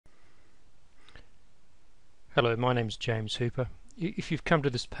Hello, my name is James Hooper. If you've come to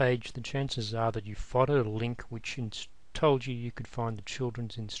this page, the chances are that you've followed a link which told you could find the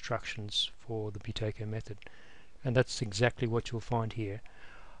children's instructions for the Buteyko method, and that's exactly what you'll find here.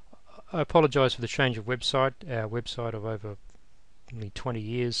 I apologise for the change of website. Our website of over nearly 20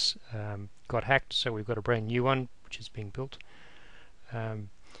 years got hacked, so we've got a brand new one which is being built.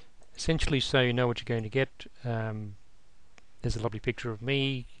 Essentially, so you know what you're going to get. There's a lovely picture of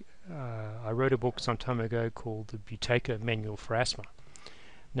me. I wrote a book some time ago called the Buteyko Manual for Asthma.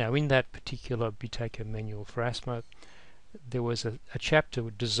 Now, in that particular Buteyko Manual for Asthma, there was a chapter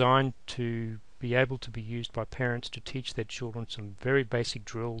designed to be able to be used by parents to teach their children some very basic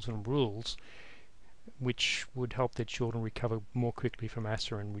drills and rules which would help their children recover more quickly from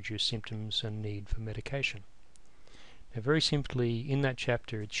asthma and reduce symptoms and need for medication. Now, very simply, in that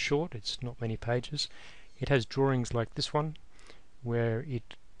chapter, it's short, it's not many pages. It has drawings like this one, where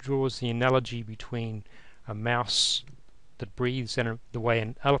it draws the analogy between a mouse that breathes and the way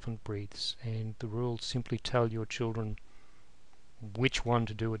an elephant breathes, and the rules simply tell your children which one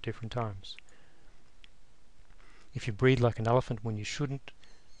to do at different times. If you breathe like an elephant when you shouldn't,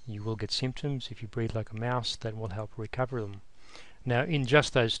 you will get symptoms. If you breathe like a mouse, that will help recover them. Now, in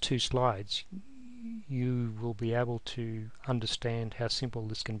just those two slides, you will be able to understand how simple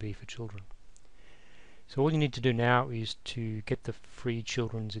this can be for children. So all you need to do now is to get the free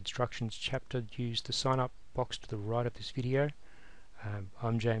children's instructions chapter. Use the sign up box to the right of this video.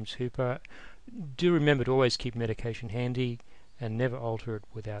 I'm James Hooper. Do remember to always keep medication handy and never alter it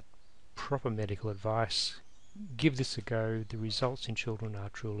without proper medical advice. Give this a go. The results in children are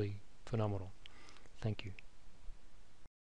truly phenomenal. Thank you.